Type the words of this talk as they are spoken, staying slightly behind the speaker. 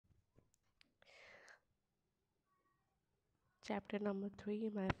Chapter number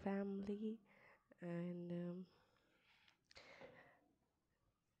 3, my family. And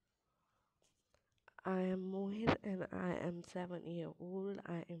I am Mohit and I am 7 year old.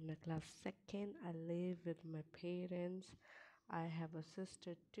 I am in the class second. I live with my parents. I have a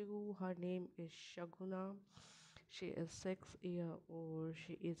sister too. Her name is Shaguna. She is 6 year old.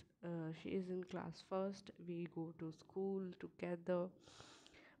 She is in class first. We go to school together.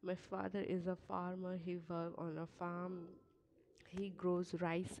 My father is a farmer. He works on a farm. He grows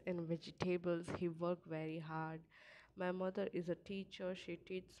rice and vegetables. He works very hard. My mother is a teacher. She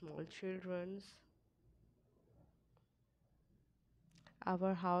teaches small children.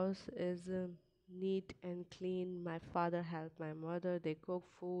 Our house is neat and clean. My father helps my mother. They cook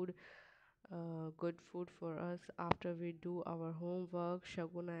food, good food for us. After we do our homework,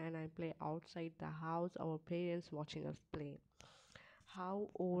 Shaguna and I play outside the house. Our parents watching us play. How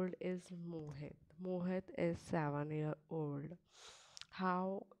old is Mohit? Mohit is 7 year old.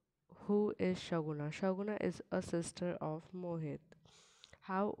 How who is Shaguna? Shaguna is a sister of Mohit.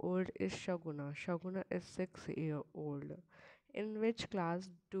 How old is Shaguna? Shaguna is 6 year old. In which class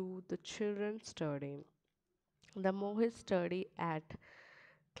do the children study? The Mohit study at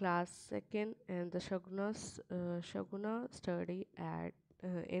class second and the Shaguna study at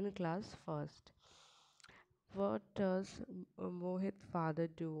in class first. What does Mohit father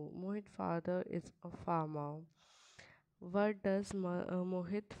do? Mohit father is a farmer. What does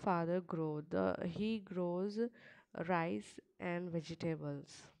Mohit father grow? He grows rice and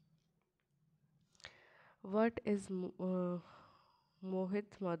vegetables. What is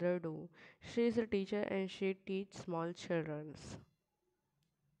Mohit's mother do? She is a teacher and she teaches small children.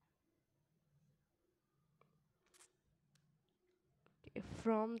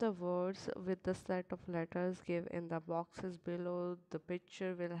 From the words with the set of letters give in the boxes below, the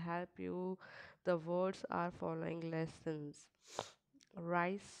picture will help you. The words are following lessons: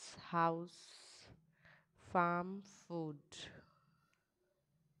 rice, house, farm, food.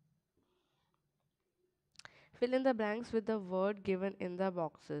 Fill in the blanks with the word given in the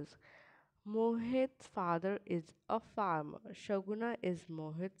boxes. Mohit's father is a farmer. Shaguna is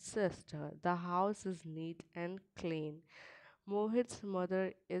Mohit's sister. The house is neat and clean. Mohit's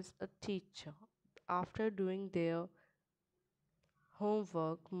mother is a teacher. After doing their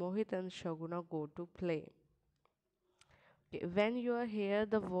homework, Mohit and Shaguna go to play. Okay, when you hear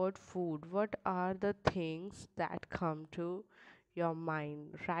the word food, what are the things that come to your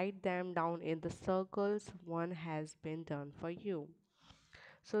mind? Write them down in the circles one has been done for you.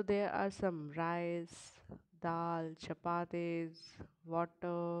 So there are some rice, dal, chapatis,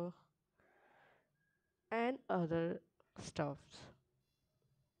 water, and other stuffs.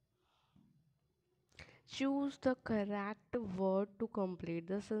 Choose the correct word to complete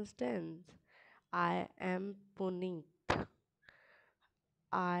the sentence. I am Puneet.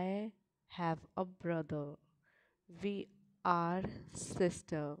 I have a brother. We are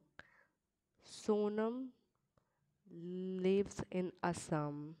sister. Sonam lives in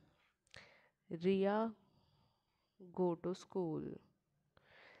Assam. Ria go to school.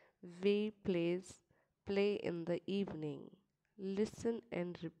 We play in the evening. Listen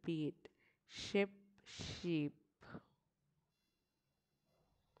and repeat. Ship, sheep.